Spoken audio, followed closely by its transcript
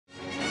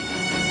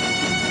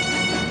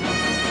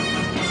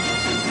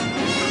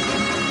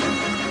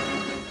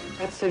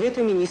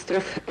Совета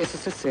министров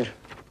СССР.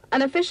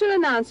 An official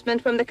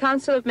announcement from the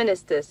Council of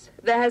Ministers.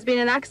 There has been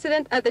an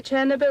accident at the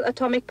Chernobyl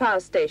atomic power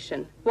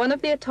station. One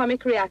of the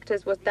atomic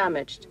reactors was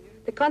damaged.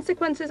 The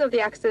consequences of the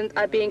accident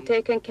are being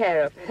taken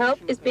care of. Help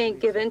is being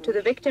given to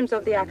the victims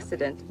of the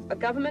accident. A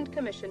government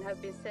commission has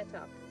been set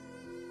up.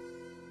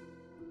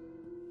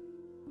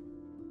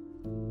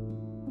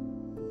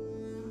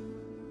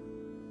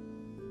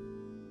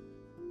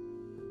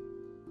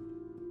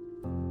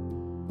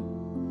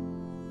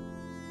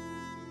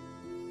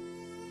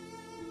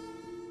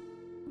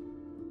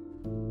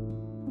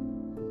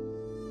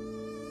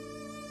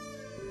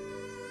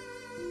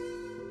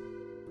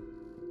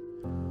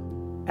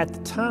 At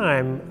the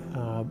time,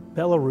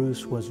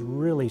 Belarus was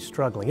really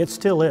struggling. It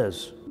still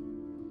is.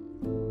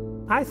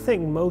 I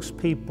think most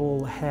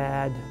people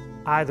had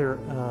either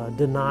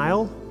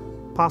denial,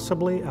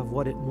 possibly, of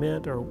what it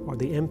meant or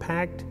the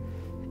impact,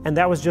 and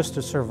that was just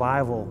a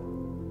survival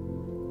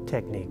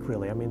technique,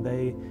 really. I mean,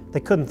 they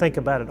couldn't think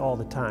about it all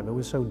the time. It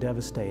was so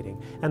devastating.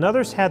 And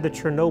others had the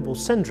Chernobyl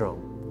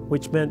syndrome,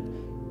 which meant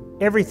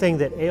everything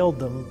that ailed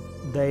them,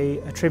 they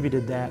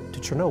attributed that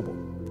to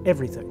Chernobyl,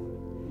 everything.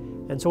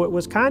 And so it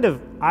was kind of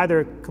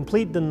either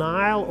complete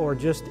denial or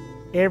just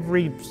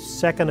every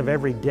second of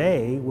every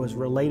day was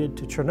related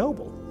to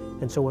Chernobyl.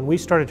 And so when we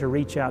started to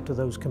reach out to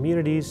those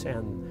communities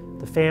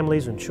and the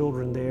families and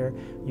children there,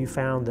 you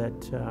found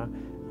that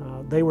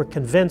they were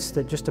convinced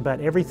that just about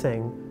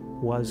everything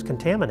was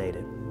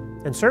contaminated.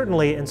 And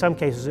certainly in some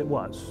cases it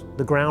was.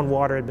 The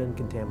groundwater had been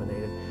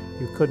contaminated.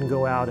 You couldn't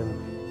go out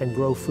and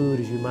grow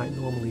food as you might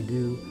normally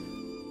do.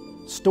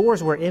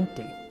 Stores were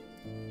empty.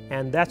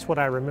 And that's what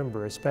I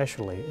remember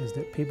especially, is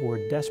that people were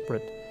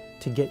desperate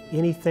to get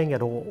anything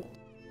at all.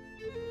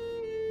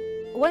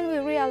 When we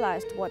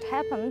realized what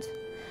happened,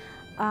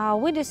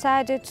 we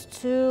decided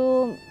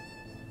to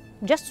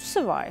just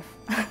survive.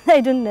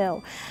 I don't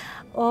know.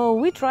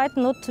 We tried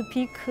not to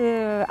pick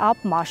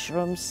up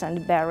mushrooms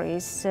and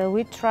berries.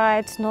 We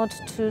tried not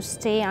to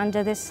stay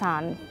under the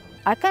sun.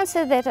 I can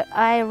say that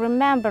I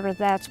remember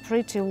that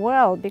pretty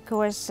well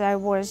because I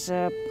was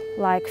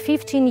like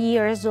 15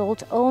 years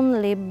old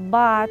only,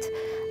 but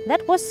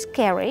that was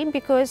scary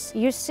because,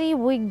 you see,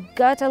 we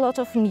got a lot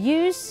of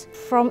news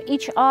from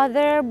each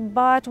other,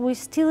 but we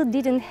still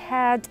didn't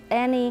have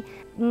any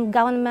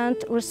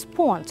government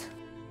response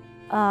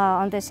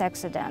on this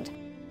accident.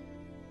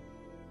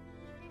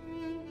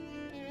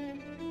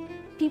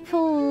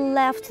 People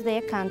left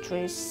their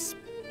countries,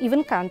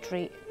 even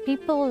country.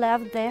 People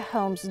left their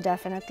homes,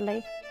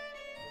 definitely.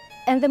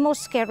 And the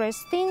most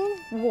scariest thing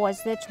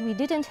was that we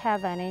didn't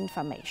have any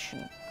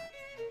information.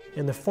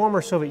 In the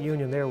former Soviet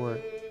Union, there were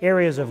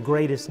areas of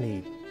greatest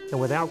need. And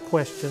without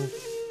question,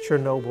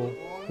 Chernobyl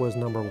was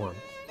number one.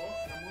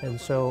 And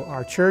so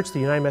our church,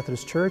 the United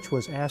Methodist Church,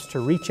 was asked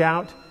to reach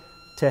out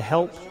to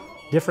help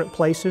different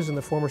places in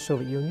the former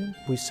Soviet Union.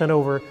 We sent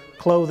over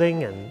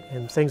clothing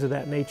and things of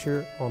that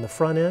nature on the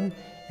front end.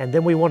 And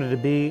then we wanted to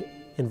be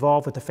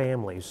involved with the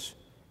families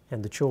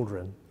and the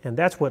children. And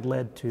that's what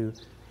led to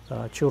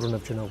Children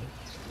of Chernobyl.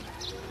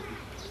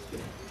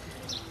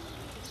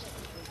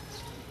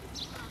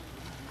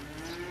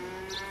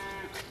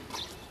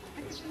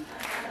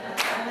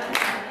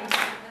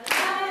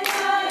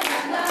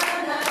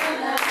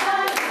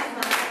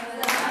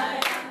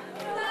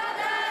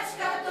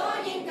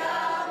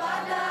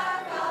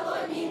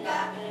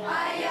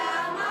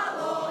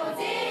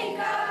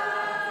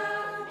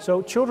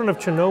 So Children of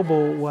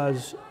Chernobyl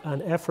was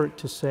an effort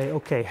to say,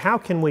 okay, how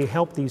can we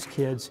help these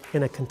kids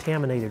in a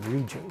contaminated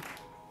region?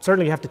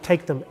 Certainly you have to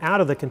take them out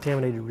of the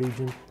contaminated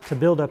region to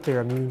build up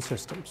their immune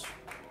systems.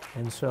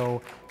 And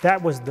so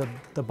that was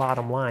the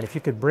bottom line. If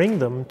you could bring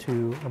them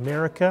to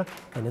America,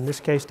 and in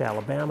this case to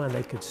Alabama, and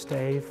they could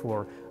stay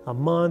for a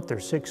month or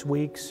 6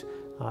 weeks,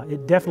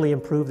 it definitely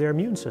improved their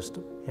immune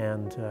system.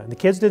 And the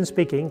kids didn't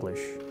speak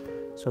English.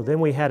 So then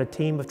we had a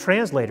team of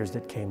translators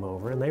that came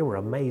over, and they were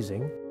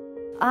amazing.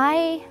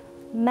 I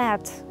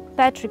met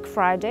Patrick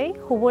Friday,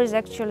 who was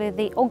actually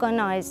the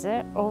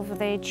organizer of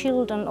the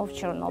Children of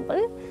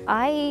Chernobyl.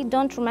 I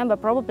don't remember,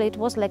 probably it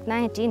was like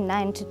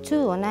 1992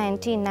 or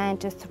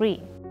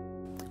 1993.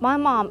 My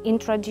mom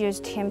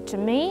introduced him to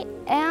me,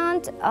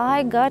 and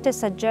I got a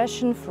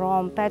suggestion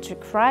from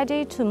Patrick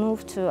Friday to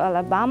move to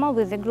Alabama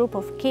with a group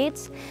of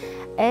kids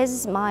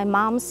as my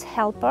mom's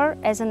helper,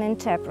 as an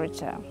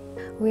interpreter.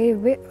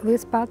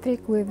 With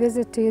Patrick, we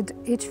visited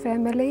each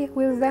family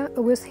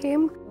with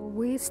him.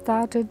 We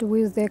started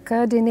with the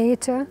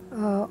coordinator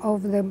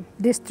of the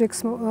district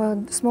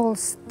small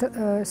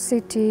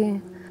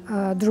city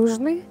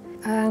Druzhny,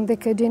 and the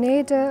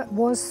coordinator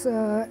was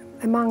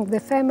among the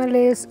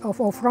families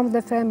or from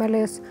the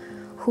families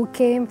who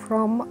came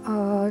from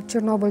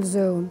Chernobyl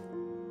zone.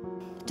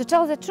 To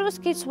tell the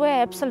truth, kids were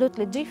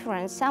absolutely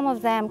different. Some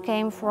of them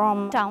came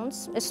from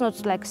towns. It's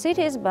not like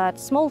cities, but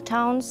small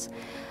towns.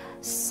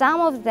 Some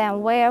of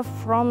them were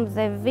from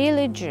the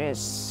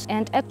villages,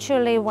 and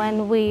actually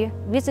when we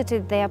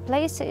visited their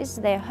places,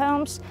 their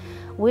homes,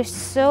 we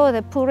saw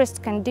the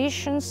poorest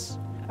conditions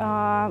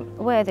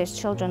where these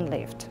children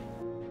lived.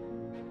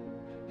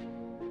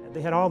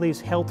 They had all these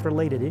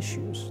health-related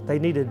issues. They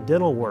needed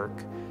dental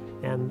work,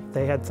 and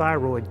they had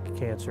thyroid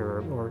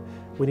cancer, or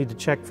we need to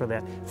check for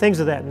that, things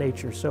of that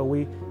nature. So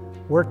we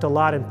worked a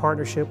lot in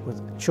partnership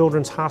with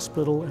Children's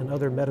Hospital and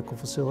other medical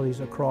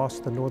facilities across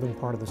the northern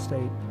part of the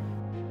state.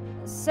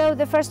 So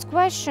the first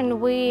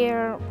question we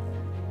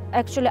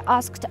actually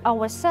asked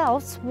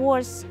ourselves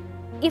was,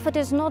 if it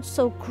is not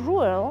so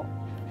cruel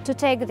to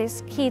take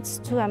these kids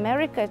to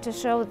America to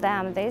show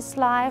them this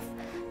life,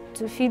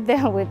 to feed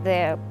them with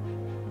their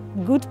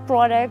good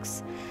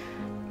products,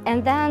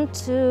 and then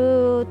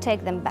to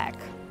take them back.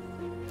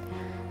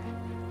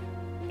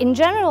 In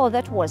general,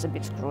 that was a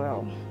bit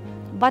cruel.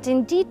 But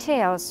in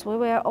details, we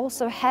were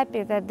also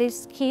happy that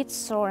these kids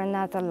saw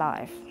another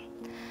life.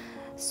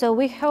 So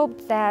we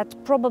hoped that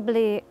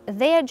probably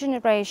their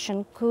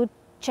generation could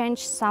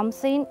change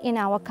something in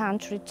our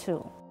country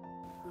too.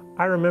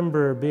 I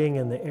remember being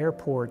in the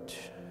airport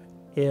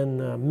in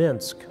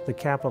Minsk, the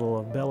capital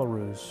of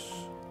Belarus,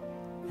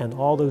 and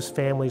all those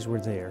families were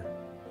there.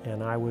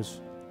 And I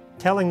was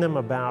telling them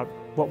about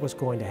what was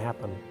going to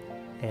happen.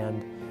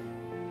 And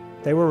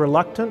they were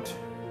reluctant,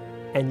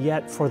 and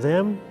yet for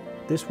them,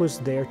 this was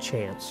their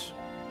chance.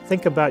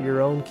 Think about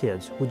your own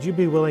kids. Would you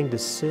be willing to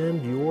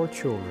send your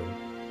children,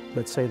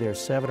 let's say they're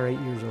 7 or 8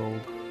 years old,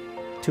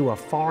 to a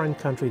foreign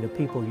country to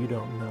people you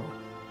don't know?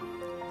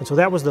 And so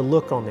that was the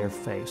look on their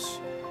face,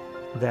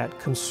 that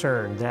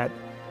concern, that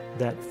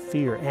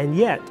fear. And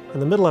yet, in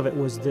the middle of it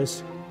was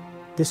this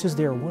is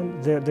their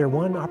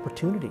one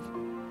opportunity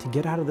to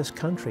get out of this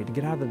country, to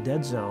get out of the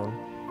dead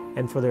zone,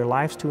 and for their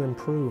lives to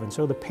improve. And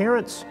so the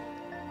parents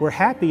were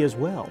happy as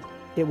well.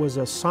 It was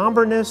a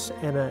somberness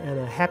and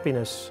a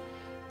happiness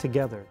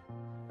together.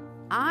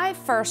 I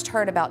first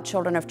heard about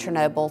Children of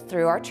Chernobyl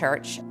through our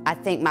church. I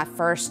think my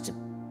first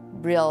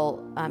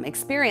real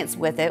experience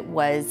with it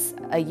was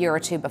a year or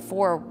two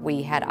before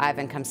we had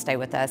Ivan come stay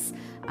with us.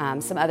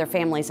 Some other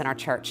families in our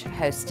church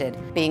hosted.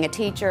 Being a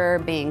teacher,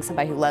 being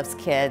somebody who loves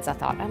kids, I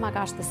thought, oh my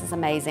gosh, this is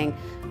amazing.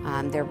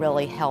 They're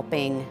really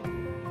helping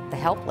the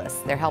helpless.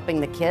 They're helping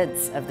the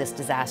kids of this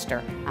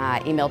disaster. I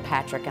emailed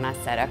Patrick and I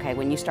said, okay,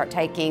 when you start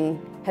taking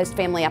host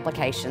family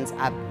applications,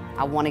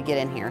 I want to get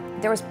in here.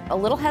 There was a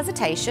little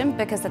hesitation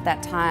because at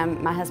that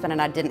time my husband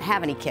and I didn't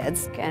have any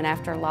kids, and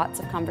after lots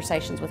of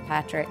conversations with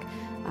Patrick,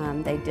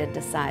 they did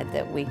decide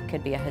that we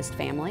could be a host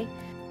family.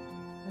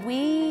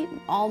 We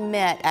all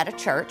met at a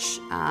church.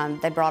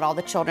 They brought all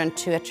the children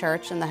to a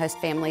church and the host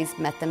families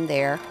met them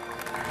there.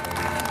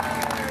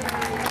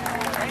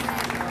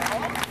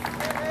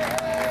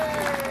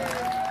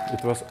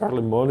 It was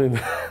early morning,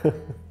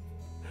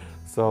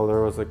 so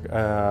there was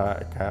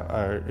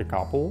a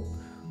couple,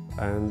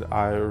 and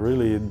I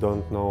really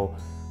don't know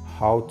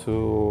how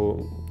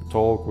to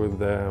talk with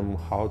them,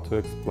 how to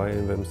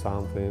explain them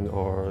something,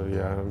 or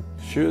yeah.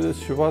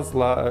 She was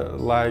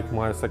like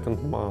my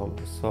second mom,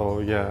 so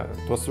yeah,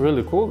 it was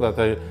really cool that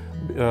I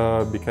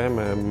became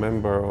a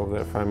member of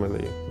their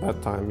family.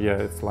 That time, yeah,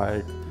 it's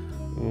like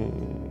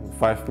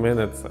 5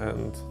 minutes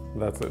and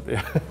that's it,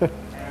 yeah.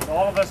 And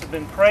all of us have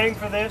been praying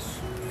for this.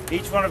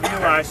 Each one of you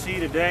I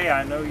see today,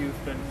 I know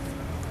you've been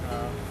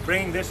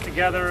bringing this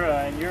together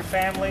in your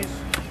families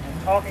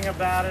and talking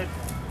about it,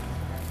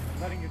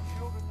 letting your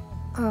children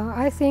know.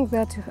 I think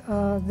that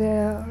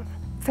the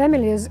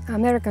families,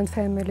 American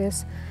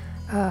families,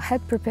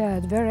 had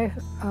prepared very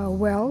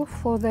well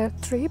for the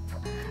trip.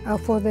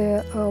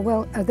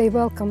 They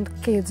welcomed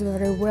kids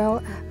very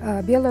well.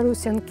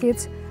 Belarusian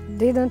kids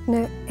didn't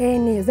know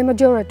any, the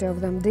majority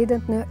of them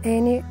didn't know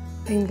any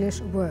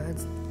English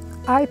words.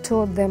 I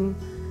taught them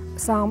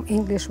some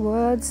English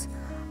words,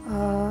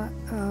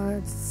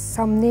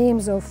 some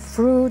names of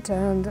fruit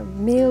and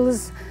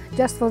meals,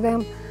 just for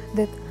them.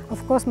 That,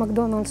 of course,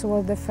 McDonald's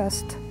was the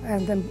first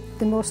and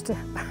the most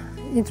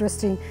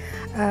interesting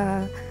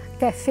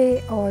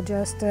cafe or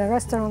just a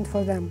restaurant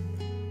for them.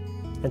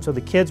 And so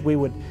the kids,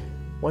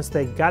 once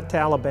they got to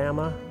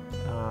Alabama,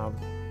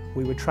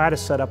 we would try to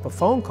set up a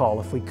phone call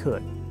if we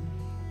could.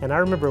 And I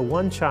remember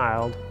one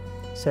child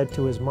said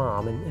to his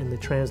mom, and the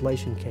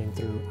translation came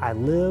through, "I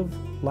live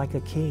like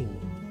a king."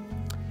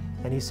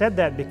 And he said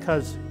that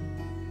because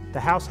the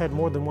house had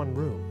more than one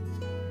room,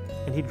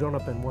 and he'd grown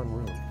up in one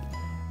room.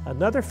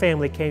 Another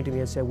family came to me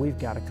and said, "We've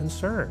got a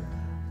concern.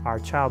 Our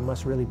child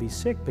must really be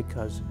sick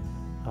because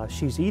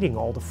she's eating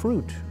all the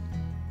fruit."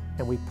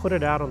 And we put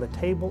it out on the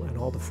table and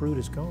all the fruit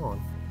is gone.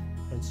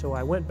 And so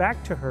I went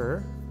back to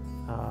her,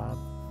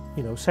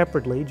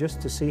 separately, just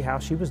to see how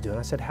she was doing.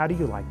 I said, "How do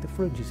you like the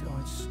fruit?" She said, "Oh,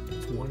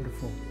 it's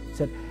wonderful." She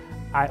said,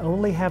 "I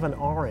only have an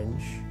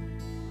orange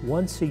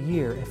once a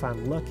year if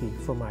I'm lucky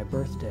for my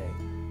birthday.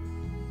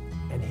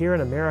 And here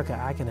in America,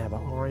 I can have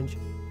an orange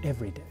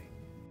every day."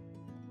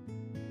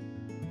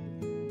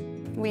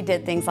 We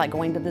did things like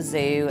going to the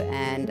zoo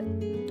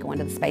and going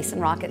to the Space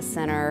and Rocket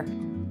Center,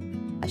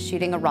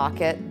 shooting a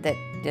rocket that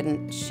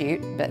didn't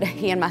shoot, but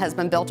he and my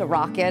husband built a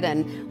rocket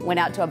and went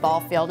out to a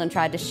ball field and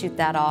tried to shoot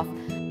that off.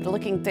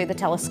 Looking through the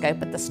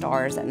telescope at the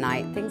stars at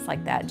night, things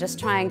like that, just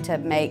trying to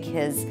make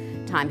his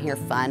time here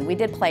fun. We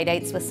did play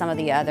dates with some of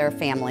the other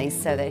families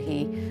so that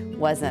he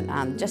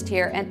wasn't just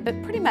here,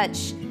 but pretty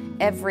much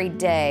every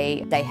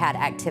day they had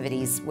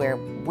activities where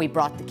we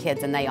brought the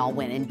kids and they all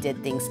went and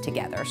did things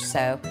together.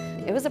 So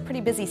it was a pretty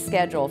busy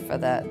schedule for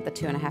the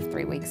 2.5,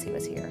 3 weeks he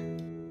was here.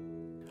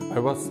 I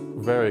was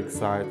very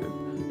excited.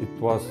 It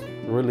was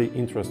really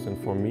interesting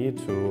for me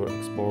to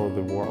explore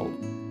the world.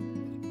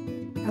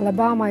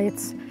 Alabama,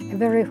 it's a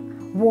very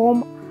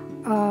warm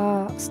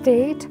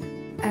state,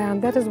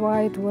 and that is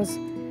why it was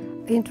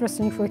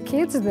interesting for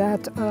kids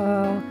that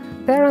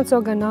parents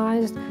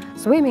organized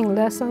swimming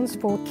lessons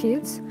for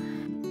kids.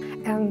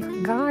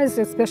 And guys,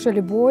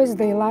 especially boys,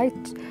 they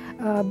liked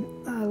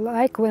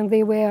like when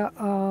they were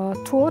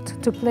taught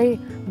to play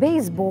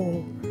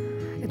baseball.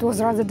 It was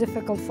rather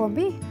difficult for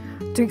me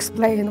to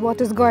explain what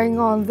is going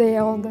on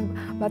there,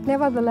 but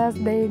nevertheless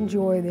they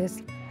enjoy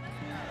this.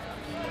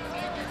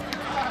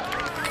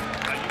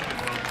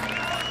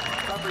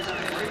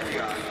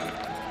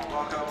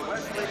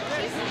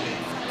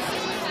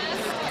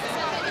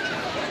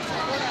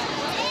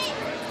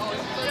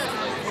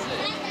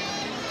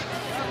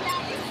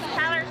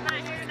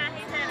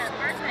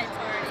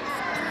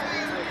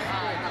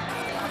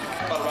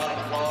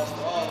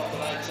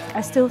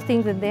 I still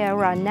think that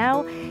there are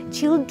now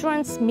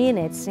children's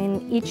minutes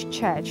in each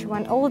church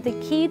when all the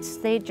kids,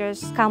 they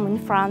just come in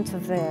front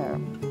of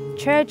the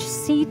church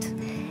seat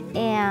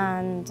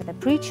and the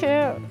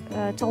preacher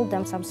told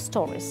them some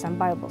stories, some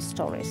Bible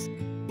stories.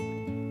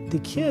 The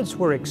kids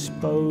were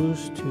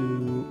exposed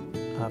to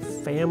a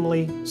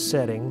family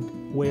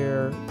setting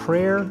where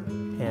prayer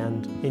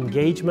and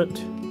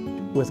engagement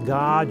with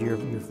God, your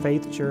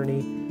faith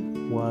journey,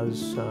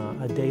 was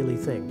a daily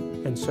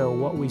thing. And so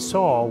what we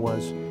saw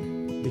was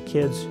the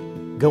kids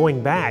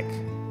going back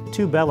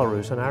to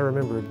Belarus, and I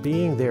remember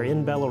being there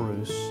in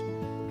Belarus,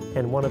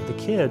 and one of the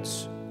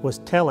kids was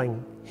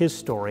telling his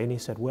story, and he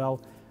said, well,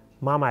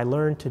 Mom, I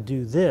learned to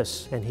do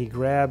this, and he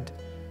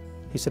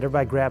said,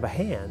 everybody grab a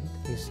hand,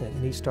 he said,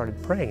 and he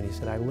started praying, and he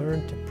said, I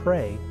learned to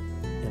pray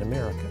in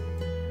America.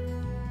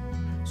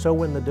 So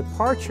when the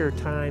departure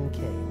time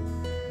came,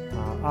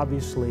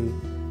 obviously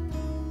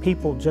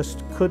people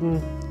just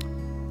couldn't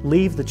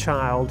leave the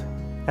child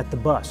at the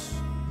bus.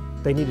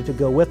 They needed to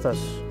go with us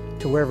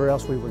to wherever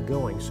else we were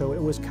going. So it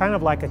was kind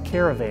of like a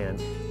caravan.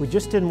 We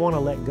just didn't want to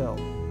let go.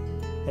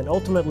 And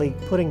ultimately,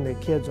 putting the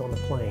kids on the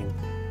plane,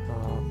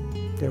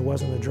 there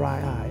wasn't a dry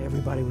eye.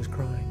 Everybody was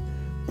crying.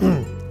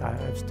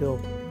 I'm still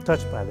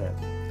touched by that.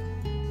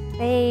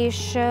 They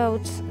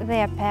showed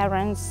their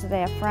parents,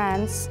 their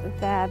friends,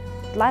 that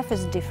life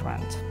is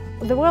different.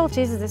 The world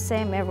is the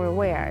same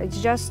everywhere.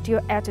 It's just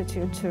your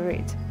attitude to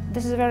it.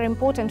 This is very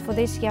important for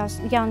these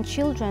young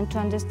children to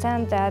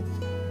understand that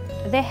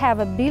they have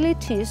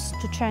abilities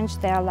to change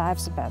their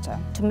lives better,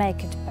 to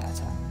make it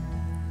better.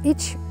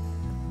 Each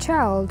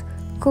child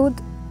could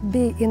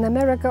be in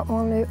America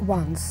only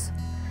once.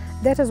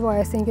 That is why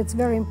I think it's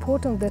very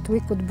important that we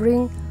could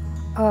bring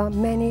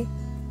many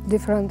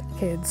different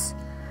kids.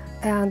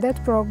 And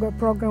that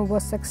program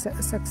was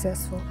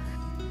successful.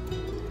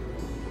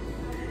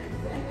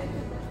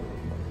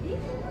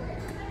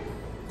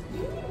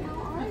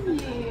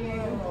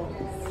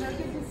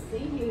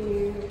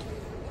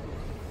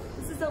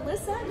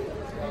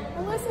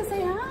 Alyssa,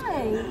 say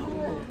hi.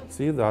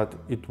 See that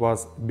it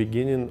was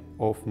beginning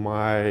of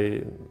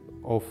my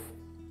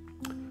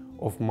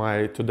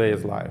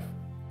today's life.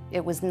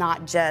 It was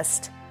not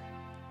just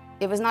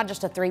a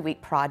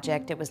 3-week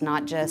project. It was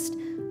not just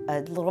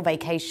a little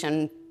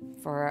vacation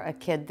for a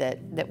kid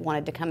that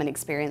wanted to come and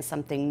experience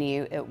something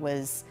new. It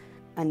was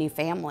a new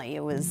family.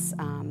 It was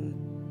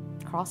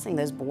crossing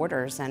those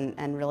borders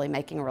and really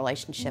making a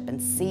relationship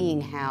and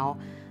seeing how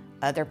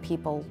other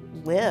people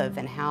live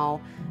and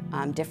how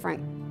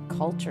different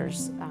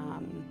cultures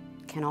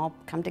can all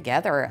come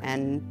together,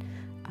 and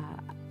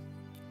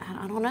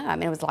I don't know, I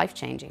mean, it was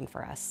life-changing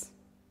for us.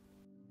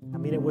 I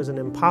mean, it was an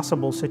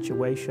impossible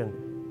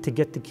situation to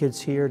get the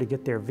kids here, to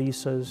get their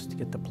visas, to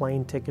get the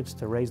plane tickets,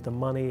 to raise the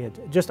money,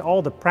 just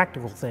all the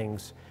practical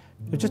things.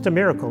 It was just a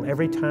miracle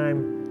every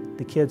time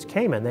the kids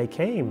came, and they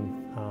came.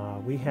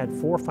 We had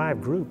 4 or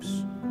 5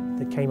 groups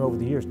that came over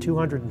the years,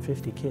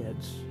 250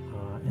 kids,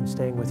 and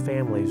staying with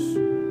families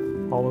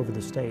all over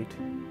the state.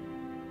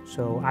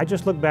 So I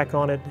just look back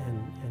on it and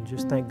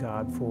just thank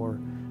God for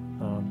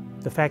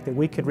the fact that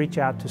we could reach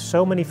out to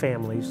so many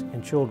families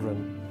and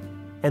children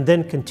and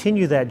then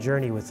continue that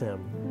journey with them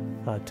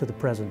to the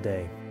present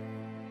day.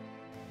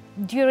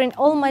 During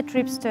all my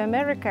trips to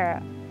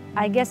America,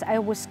 I guess I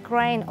was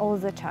crying all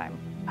the time.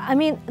 I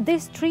mean,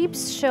 these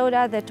trips showed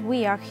us that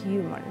we are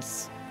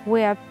humans.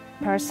 We are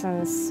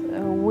persons.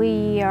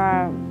 We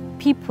are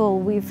people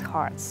with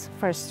hearts,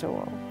 first of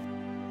all.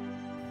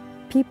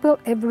 People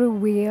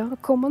everywhere,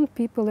 common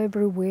people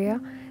everywhere,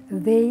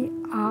 they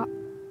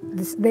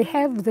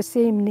have the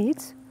same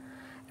needs.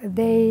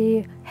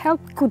 They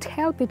could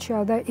help each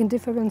other in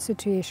different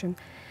situations.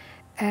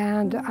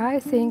 And I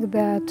think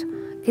that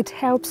it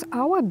helps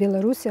our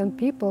Belarusian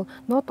people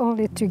not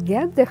only to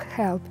get the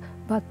help,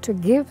 but to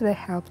give the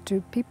help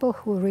to people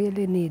who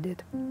really need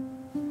it.